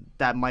 And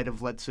that might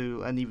have led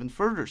to an even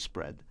further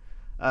spread.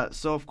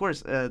 So, of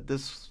course,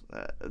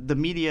 the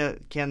media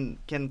can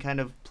kind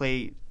of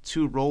play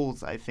two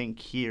roles, I think,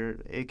 here.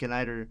 It can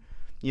either,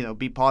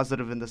 be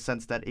positive in the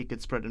sense that it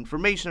could spread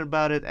information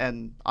about it,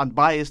 and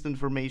unbiased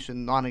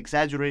information,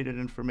 non-exaggerated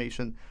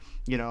information,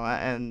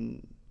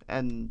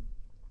 and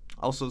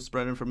also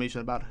spread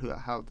information about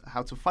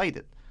how to fight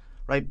it,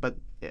 right? But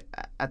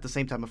at the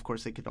same time, of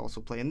course, it could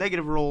also play a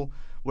negative role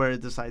where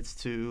it decides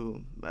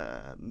to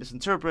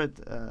misinterpret,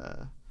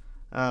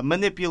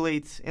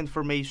 manipulate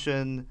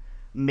information,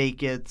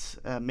 make it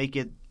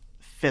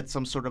fit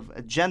some sort of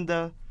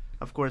agenda.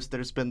 Of course,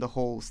 there's been the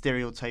whole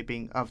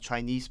stereotyping of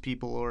Chinese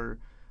people or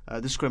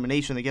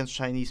discrimination against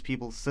Chinese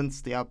people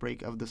since the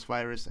outbreak of this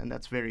virus, and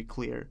that's very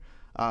clear.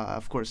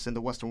 Of course, in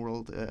the Western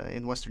world,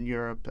 in Western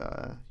Europe,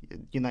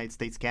 United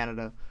States,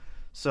 Canada.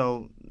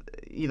 So,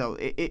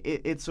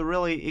 it's a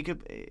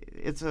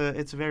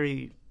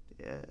very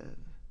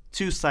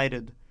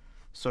two-sided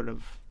sort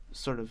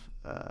of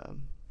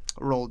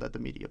role that the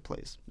media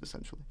plays,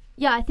 essentially.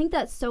 Yeah, I think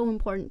that's so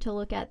important to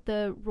look at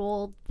the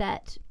role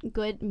that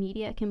good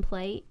media can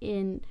play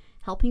in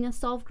helping us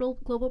solve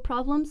global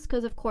problems,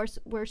 because of course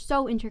we're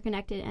so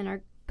interconnected and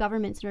our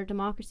governments and our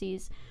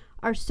democracies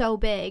are so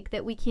big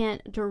that we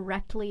can't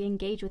directly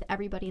engage with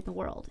everybody in the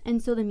world.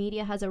 And so the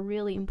media has a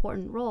really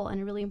important role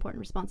and a really important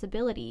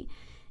responsibility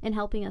in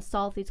helping us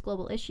solve these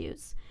global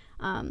issues.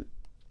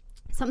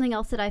 Something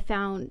else that I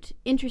found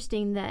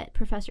interesting that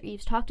Professor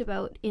Eves talked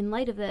about in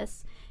light of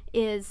this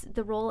is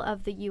the role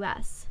of the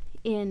U.S.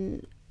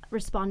 in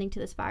responding to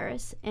this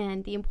virus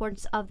and the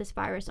importance of this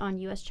virus on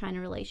U.S.-China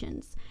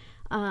relations.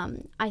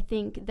 I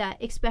think that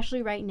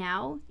especially right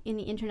now in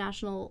the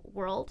international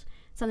world,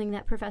 something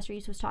that Professor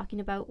Eves was talking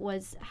about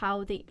was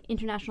how the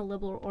international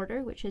liberal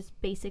order, which is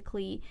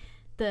basically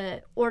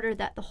the order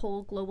that the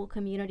whole global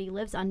community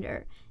lives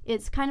under,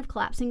 is kind of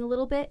collapsing a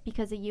little bit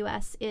because the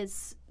U.S.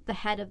 is the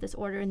head of this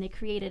order and they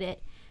created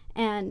it.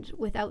 And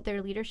without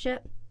their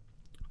leadership,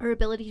 our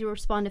ability to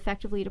respond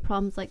effectively to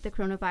problems like the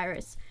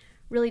coronavirus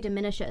really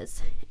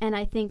diminishes. And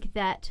I think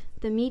that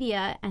the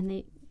media and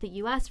the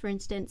U.S., for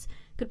instance,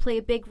 could play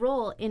a big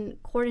role in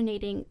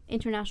coordinating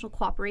international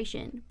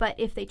cooperation. But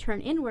if they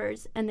turn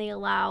inwards and they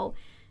allow,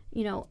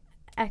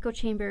 echo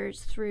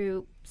chambers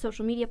through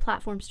social media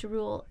platforms to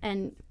rule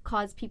and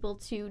cause people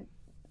to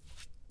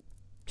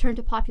turn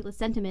to populist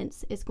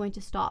sentiments, is going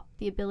to stop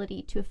the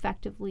ability to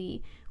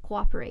effectively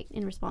cooperate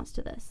in response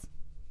to this.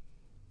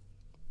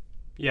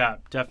 Yeah,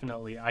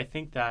 definitely. I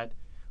think that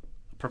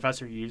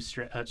Professor Eves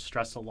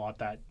stressed a lot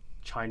that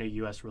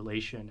China-U.S.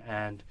 relation,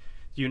 and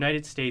the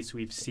United States,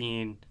 we've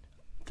seen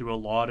through a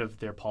lot of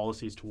their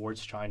policies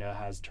towards China,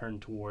 has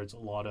turned towards a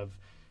lot of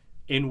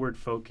inward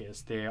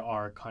focus. They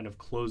are kind of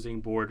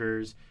closing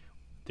borders.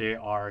 They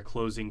are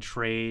closing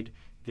trade.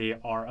 They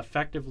are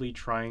effectively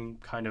trying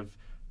kind of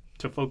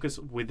to focus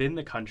within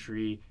the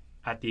country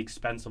at the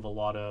expense of a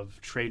lot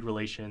of trade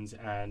relations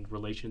and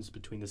relations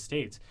between the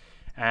states.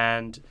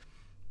 And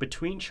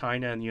between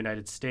China and the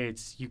United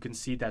States, you can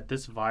see that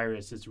this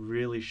virus is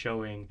really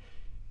showing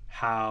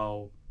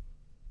how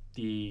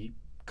the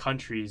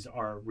countries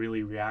are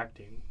really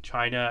reacting.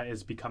 China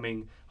is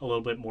becoming a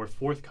little bit more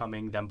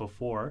forthcoming than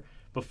before.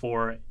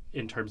 Before,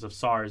 in terms of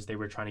SARS, they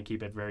were trying to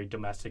keep it very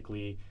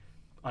domestically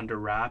under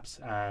wraps,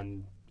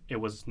 and it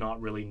was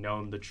not really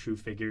known the true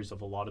figures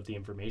of a lot of the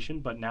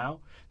information. But now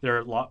they're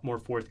a lot more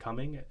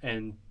forthcoming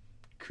and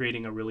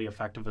creating a really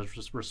effective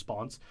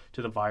response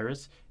to the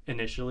virus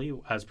initially,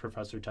 as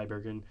Professor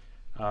Teibergen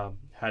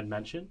had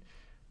mentioned.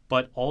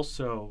 But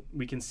also,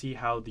 we can see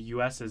how the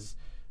U.S. is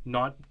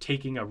not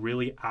taking a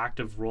really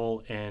active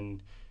role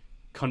in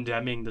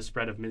condemning the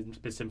spread of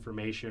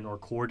misinformation or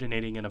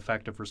coordinating an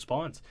effective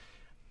response.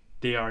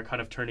 They are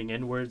kind of turning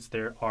inwards.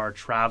 There are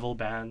travel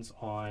bans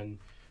on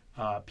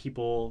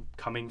people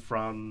coming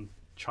from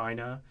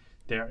China.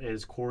 There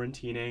is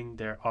quarantining.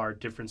 There are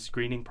different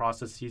screening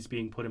processes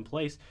being put in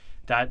place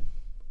that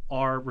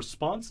are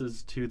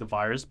responses to the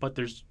virus, but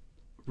there's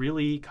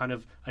really kind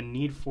of a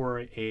need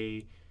for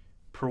a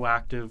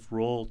proactive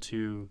role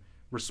to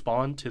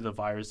respond to the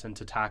virus and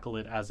to tackle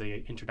it as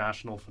a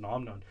international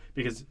phenomenon,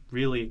 because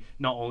really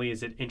not only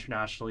is it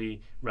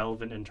internationally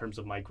relevant in terms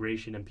of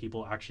migration and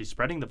people actually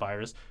spreading the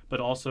virus, but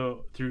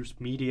also through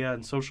media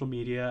and social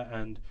media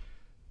and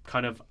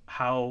kind of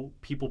how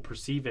people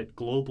perceive it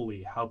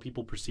globally, how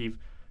people perceive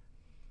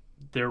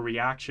their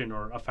reaction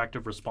or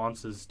effective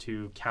responses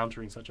to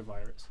countering such a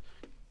virus.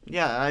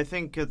 Yeah, I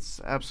think it's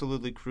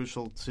absolutely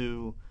crucial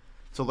to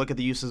look at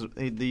the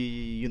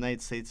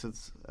United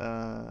States'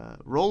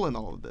 role in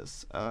all of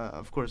this.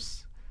 Of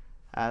course,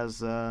 as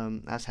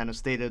Hannah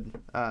stated,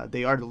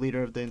 they are the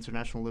leader of the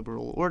international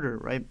liberal order,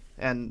 right?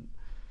 And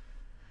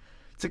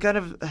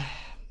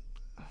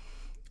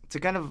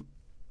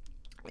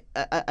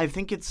I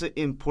think it's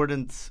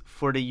important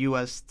for the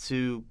U.S.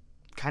 to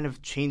kind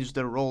of change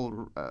their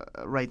role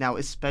right now,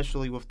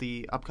 especially with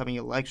the upcoming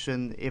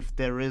election. If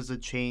there is a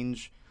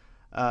change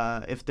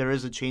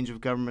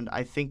of government,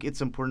 I think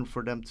it's important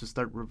for them to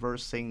start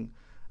reversing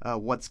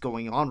what's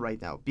going on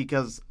right now,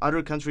 because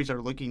other countries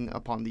are looking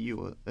upon the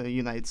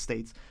United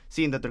States,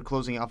 seeing that they're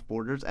closing off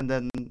borders, and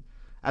then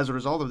as a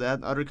result of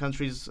that, other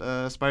countries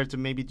aspire to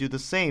maybe do the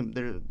same.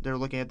 They're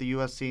looking at the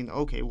U.S. saying,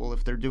 okay, well,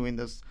 if they're doing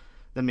this,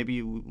 then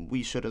maybe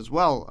we should as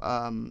well.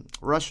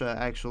 Russia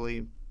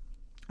actually,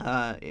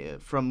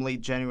 from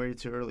late January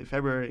to early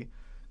February,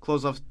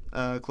 closed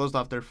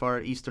off their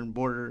far eastern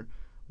border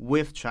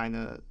with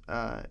China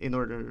in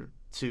order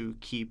to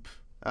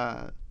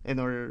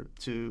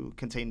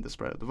contain the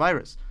spread of the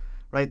virus,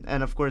 right?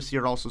 And of course,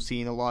 you're also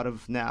seeing a lot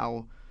of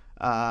now,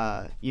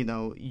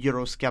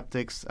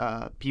 Eurosceptics,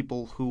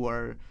 people who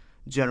are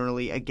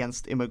generally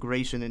against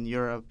immigration in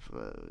Europe.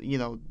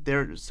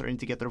 They're starting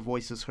to get their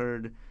voices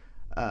heard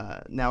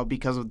now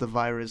because of the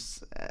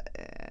virus,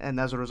 and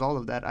as a result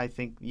of that, I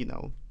think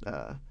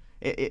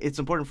it's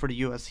important for the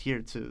U.S.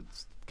 here to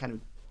kind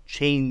of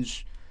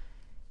change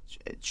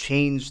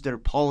their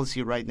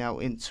policy right now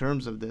in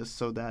terms of this,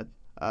 so that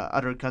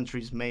other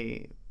countries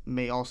may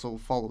also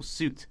follow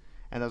suit.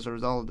 And as a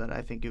result of that,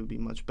 I think it would be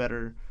much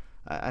better.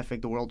 I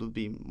think the world would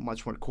be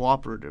much more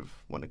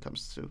cooperative when it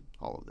comes to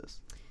all of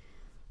this.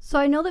 So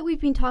I know that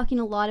we've been talking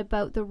a lot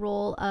about the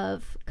role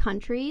of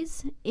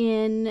countries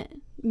in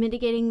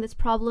mitigating this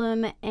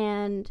problem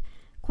and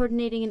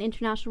coordinating an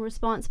international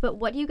response, but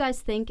what do you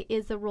guys think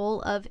is the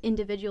role of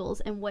individuals,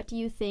 and what do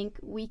you think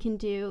we can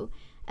do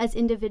as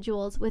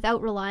individuals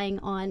without relying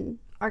on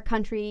our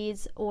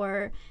countries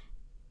or,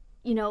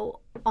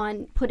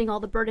 on putting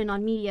all the burden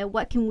on media?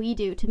 What can we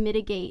do to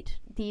mitigate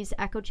these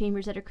echo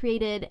chambers that are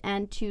created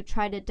and to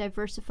try to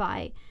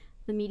diversify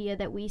the media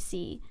that we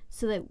see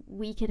so that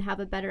we can have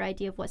a better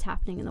idea of what's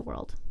happening in the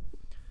world?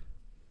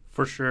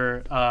 For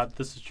sure.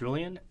 This is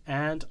Julian,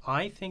 and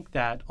I think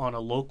that on a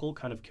local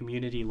kind of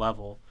community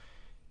level,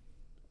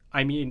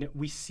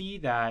 we see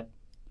that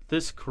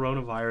this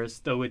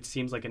coronavirus, though it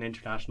seems like an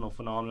international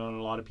phenomenon,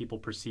 a lot of people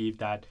perceive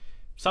that,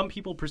 some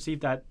people perceive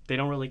that they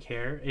don't really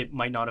care. It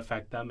might not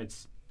affect them.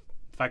 It's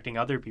affecting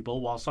other people,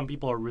 while some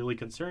people are really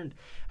concerned.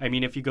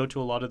 If you go to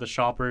a lot of the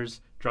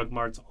Shoppers Drug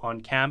Marts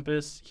on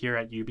campus here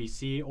at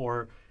UBC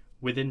or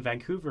within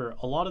Vancouver,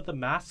 a lot of the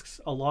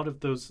masks, a lot of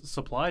those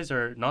supplies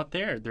are not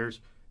there.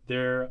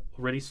 They're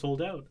already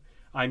sold out.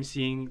 I'm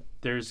seeing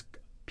there's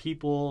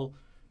people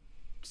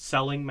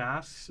selling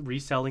masks,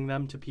 reselling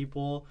them to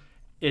people.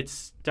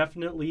 It's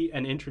definitely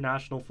an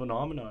international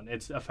phenomenon.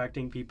 It's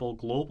affecting people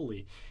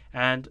globally.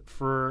 And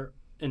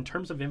in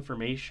terms of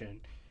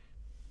information,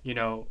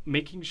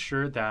 making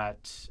sure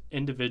that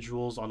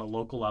individuals on a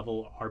local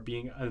level are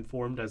being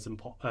informed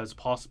as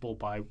possible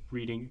by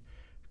reading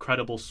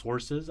credible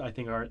sources, I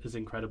think is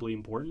incredibly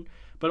important.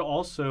 But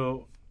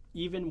also,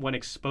 even when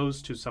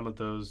exposed to some of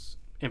those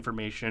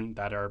information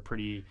that are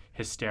pretty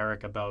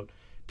hysteric about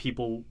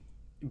people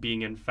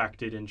being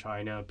infected in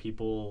China,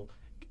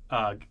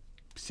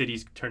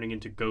 cities turning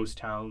into ghost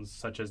towns,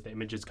 such as the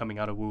images coming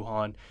out of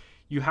Wuhan,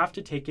 you have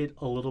to take it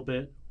a little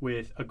bit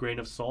with a grain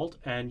of salt,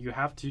 and you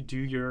have to do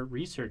your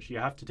research. You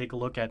have to take a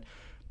look at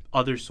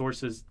other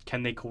sources.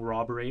 Can they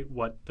corroborate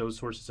what those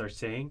sources are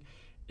saying?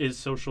 Is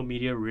social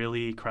media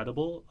really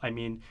credible?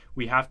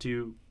 We have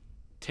to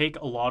take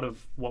a lot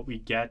of what we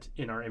get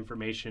in our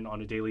information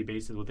on a daily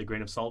basis with a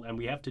grain of salt, and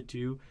we have to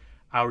do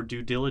our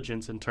due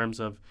diligence in terms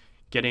of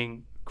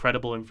getting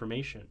credible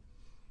information.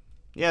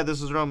 Yeah,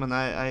 this is Roman.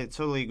 I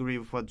totally agree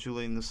with what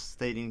Julian is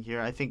stating here.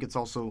 I think it's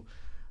also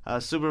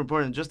super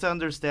important just to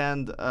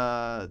understand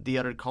the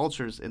other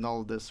cultures in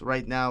all of this.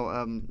 Right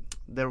now,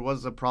 there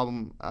was a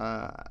problem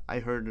I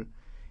heard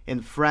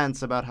in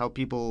France about how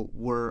people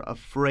were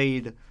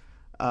afraid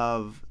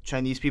of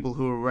Chinese people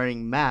who were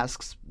wearing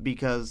masks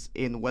because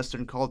in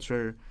Western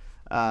culture,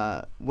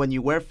 when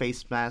you wear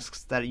face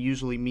masks, that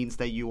usually means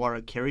that you are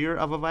a carrier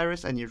of a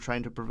virus and you're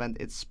trying to prevent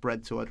its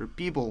spread to other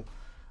people.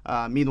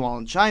 Meanwhile,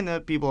 in China,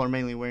 people are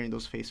mainly wearing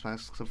those face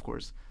masks, of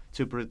course,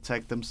 to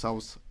protect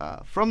themselves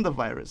from the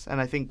virus.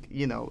 And I think,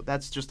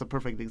 that's just a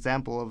perfect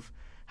example of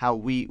how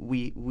we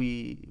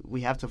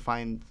have to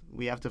find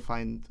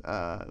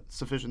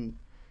sufficient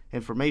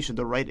information,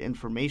 the right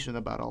information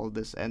about all of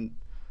this, and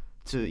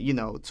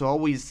to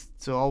always,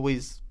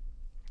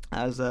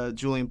 as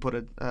Julian put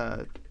it,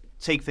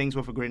 take things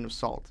with a grain of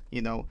salt.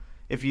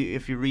 If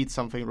you read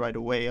something right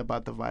away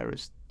about the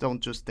virus,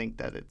 don't just think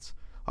that it's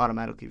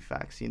automatically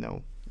facts.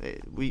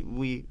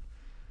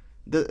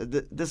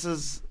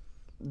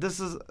 This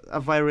is a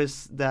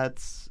virus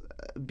that's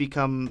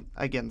become,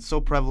 again,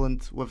 so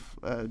prevalent with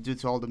due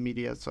to all the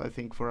media. So I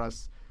think for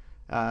us,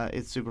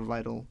 it's super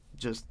vital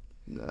just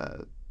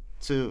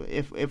to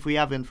if we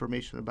have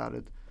information about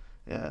it.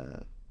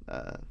 To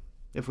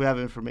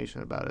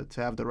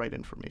have the right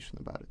information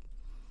about it.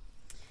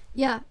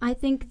 Yeah, I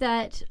think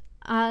that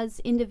as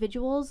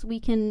individuals, we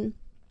can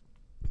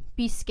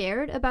be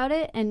scared about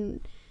it,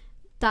 and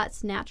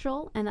that's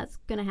natural, and that's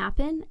going to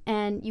happen.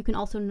 And you can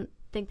also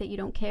think that you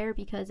don't care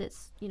because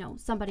it's,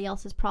 somebody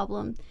else's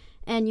problem.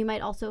 And you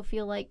might also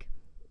feel like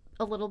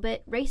a little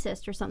bit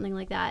racist or something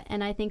like that.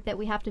 And I think that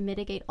we have to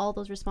mitigate all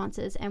those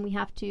responses, and we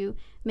have to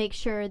make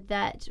sure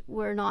that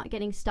we're not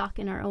getting stuck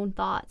in our own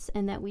thoughts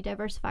and that we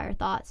diversify our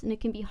thoughts. And it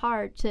can be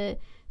hard to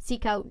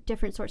seek out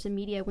different sorts of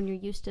media when you're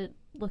used to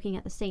looking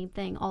at the same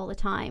thing all the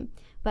time.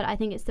 But I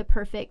think it's the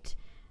perfect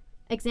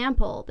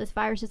example. This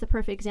virus is the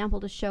perfect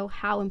example to show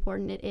how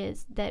important it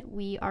is that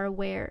we are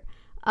aware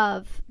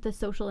of the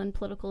social and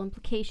political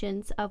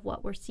implications of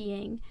what we're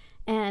seeing,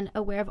 and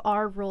aware of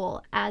our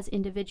role as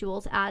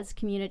individuals, as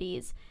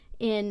communities,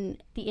 in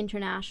the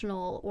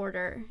international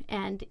order,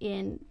 and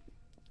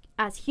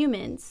as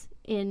humans,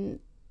 in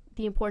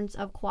the importance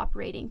of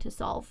cooperating to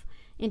solve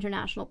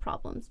international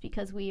problems,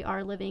 because we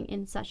are living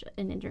in such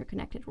an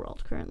interconnected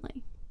world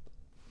currently.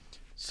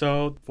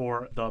 So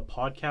for the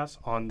podcast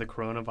on the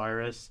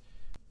coronavirus,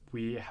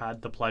 we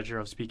had the pleasure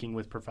of speaking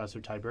with Professor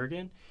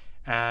Teibergen,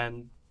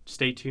 and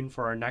stay tuned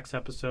for our next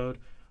episode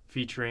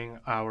featuring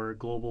our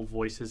Global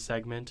Voices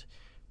segment.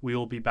 We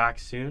will be back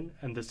soon,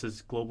 and this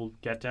is Global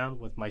Get Down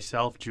with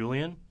myself,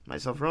 Julian.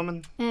 Myself,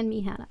 Roman. And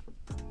me, Hannah.